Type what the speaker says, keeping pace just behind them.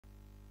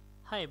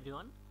Hi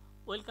everyone,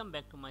 welcome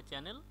back to my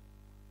channel.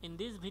 In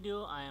this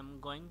video I am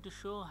going to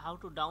show how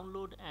to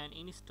download and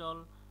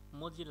install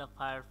Mozilla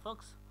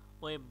Firefox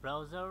web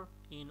browser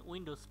in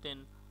Windows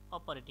 10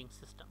 operating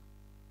system.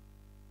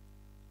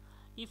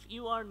 If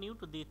you are new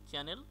to this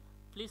channel,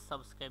 please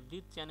subscribe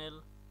this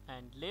channel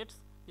and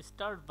let's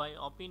start by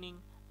opening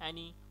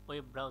any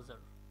web browser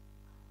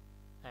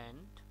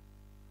and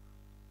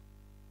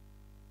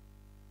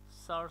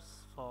search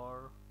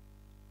for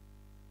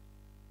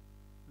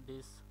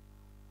this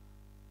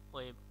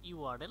web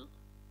URL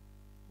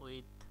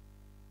with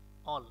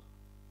all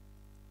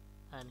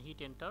and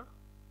hit enter.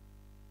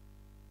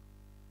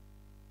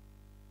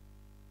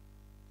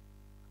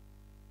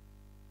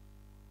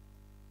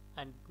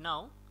 And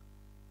now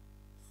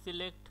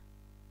select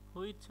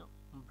which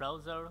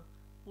browser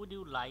would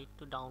you like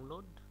to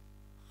download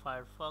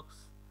Firefox,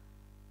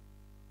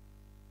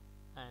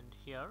 and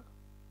here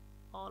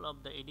all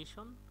of the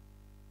edition,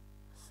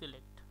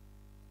 select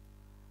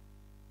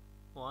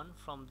one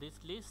from this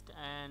list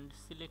and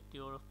select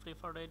your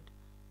preferred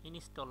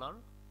installer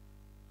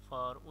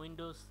for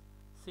Windows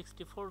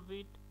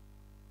 64-bit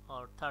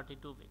or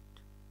 32-bit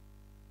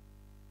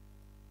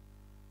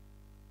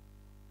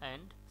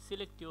and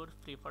select your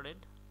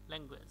preferred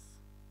language.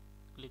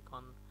 Click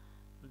on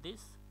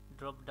this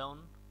drop down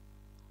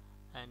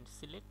and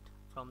select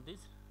from this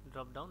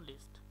drop down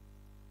list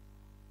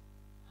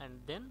and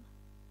then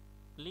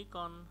click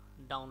on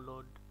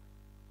download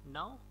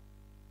now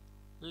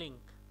link.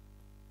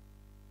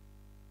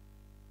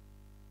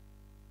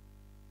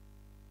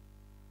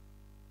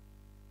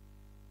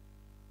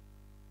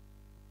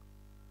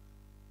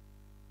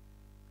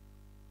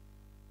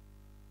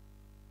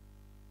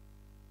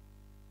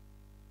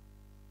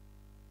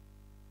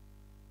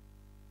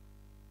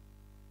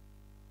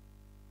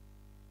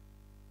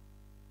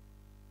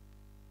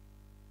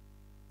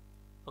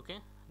 Okay,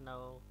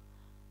 now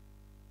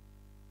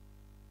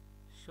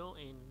show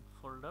in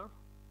folder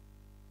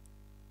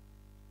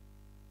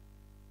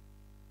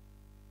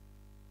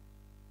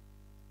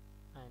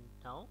and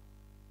now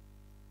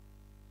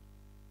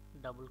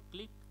double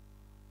click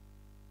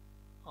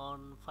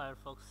on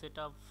Firefox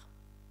setup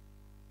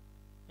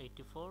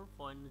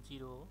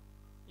 84.0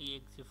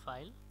 exe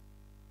file.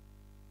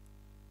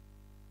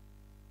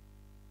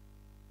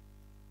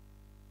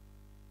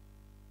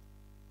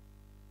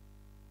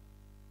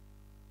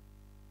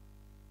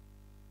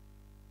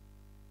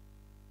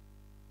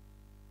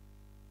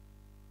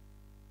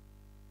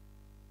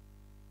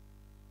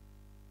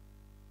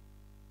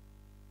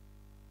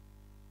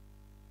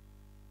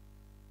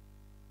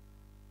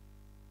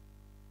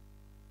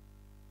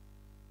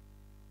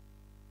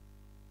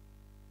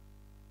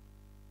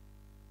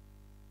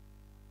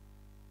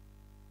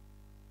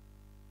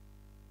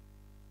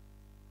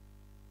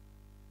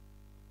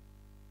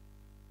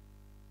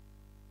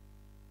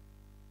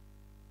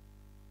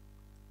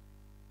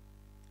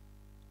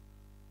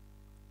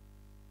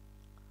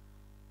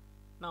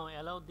 Now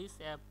allow this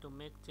app to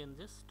make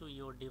changes to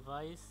your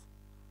device,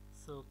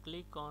 so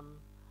click on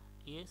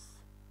yes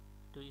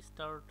to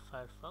start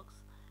Firefox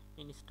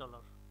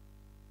installer.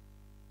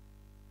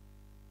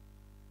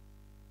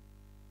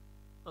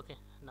 Okay,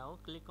 now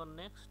click on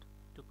next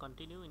to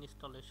continue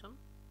installation.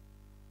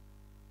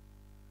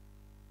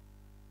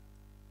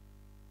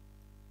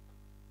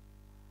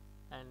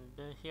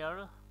 And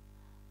here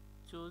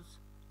choose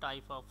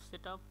type of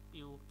setup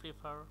you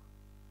prefer.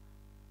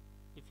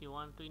 If you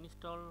want to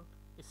install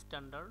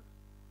standard,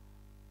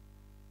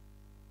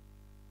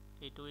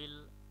 it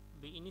will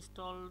be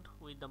installed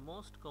with the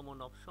most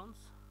common options,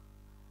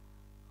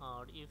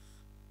 or if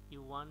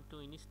you want to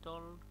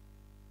install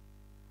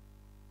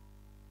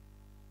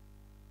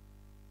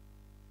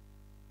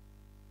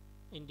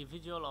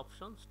individual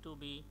options to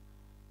be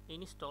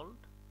installed,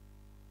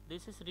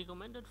 this is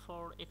recommended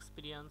for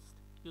experienced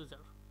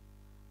user.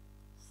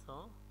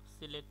 So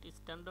select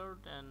standard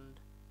and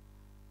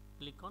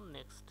click on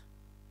next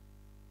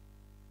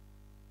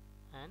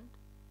and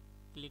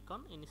click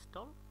on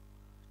install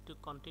to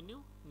continue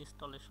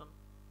installation.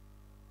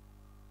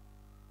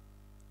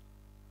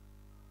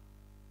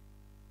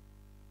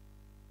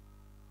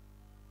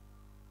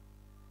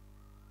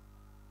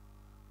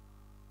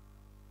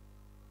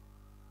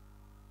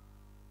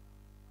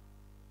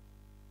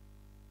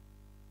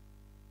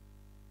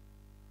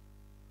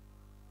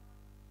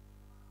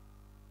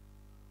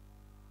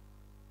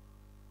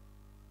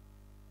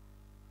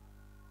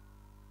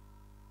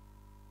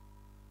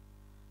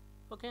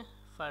 Okay,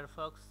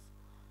 Firefox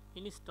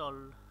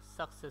installed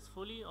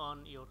successfully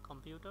on your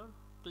computer.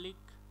 Click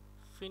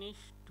finish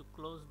to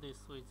close this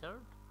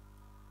wizard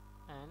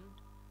and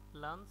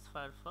launch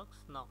Firefox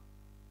now.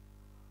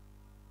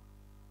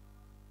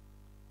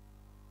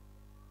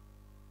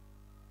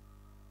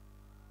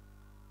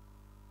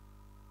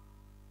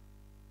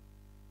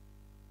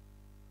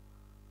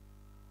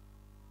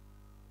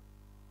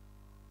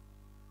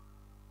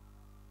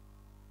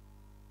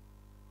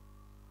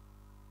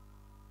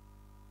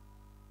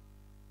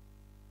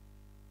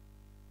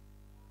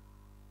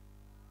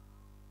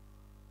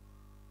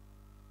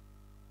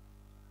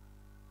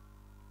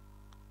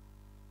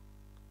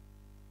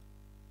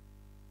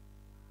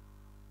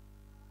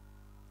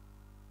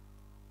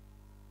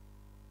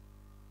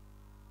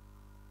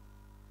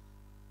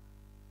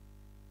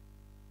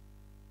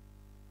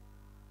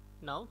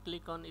 Now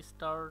click on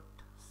Start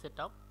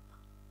Setup,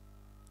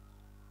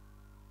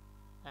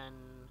 and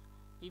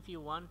if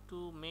you want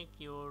to make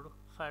your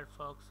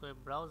Firefox web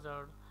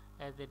browser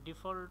as a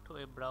default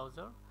web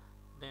browser,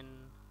 then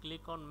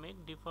click on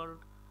Make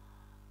Default,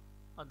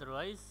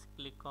 otherwise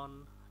click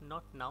on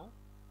Not Now.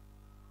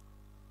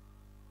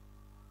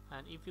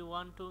 And if you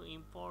want to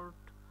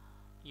import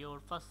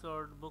your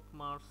password,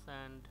 bookmarks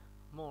and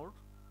more,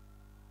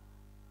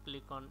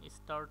 click on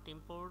Start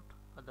Import,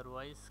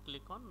 otherwise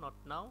click on Not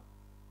Now.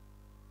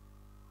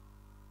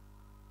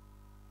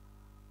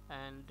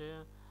 And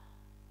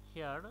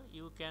here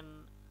you can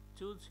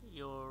choose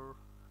your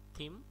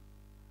theme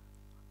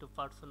to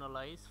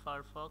personalize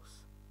Firefox.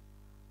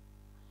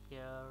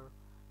 Here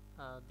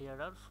there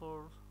are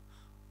 4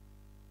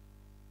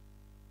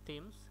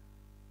 themes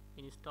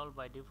installed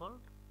by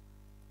default: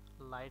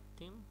 light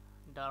theme,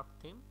 dark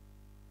theme,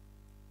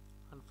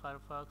 and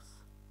Firefox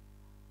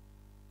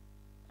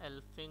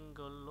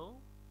Elfingolo,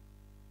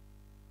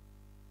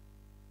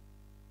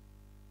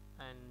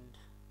 and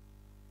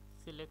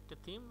select a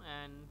theme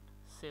and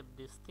save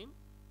this theme.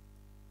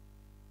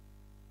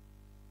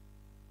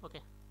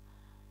 Okay,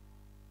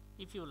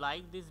 if you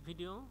like this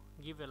video,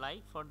 give a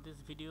like for this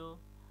video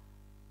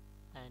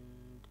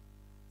and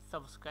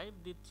subscribe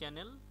this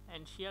channel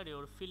and share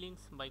your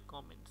feelings by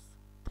comments.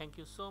 Thank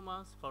you so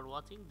much for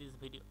watching this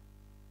video.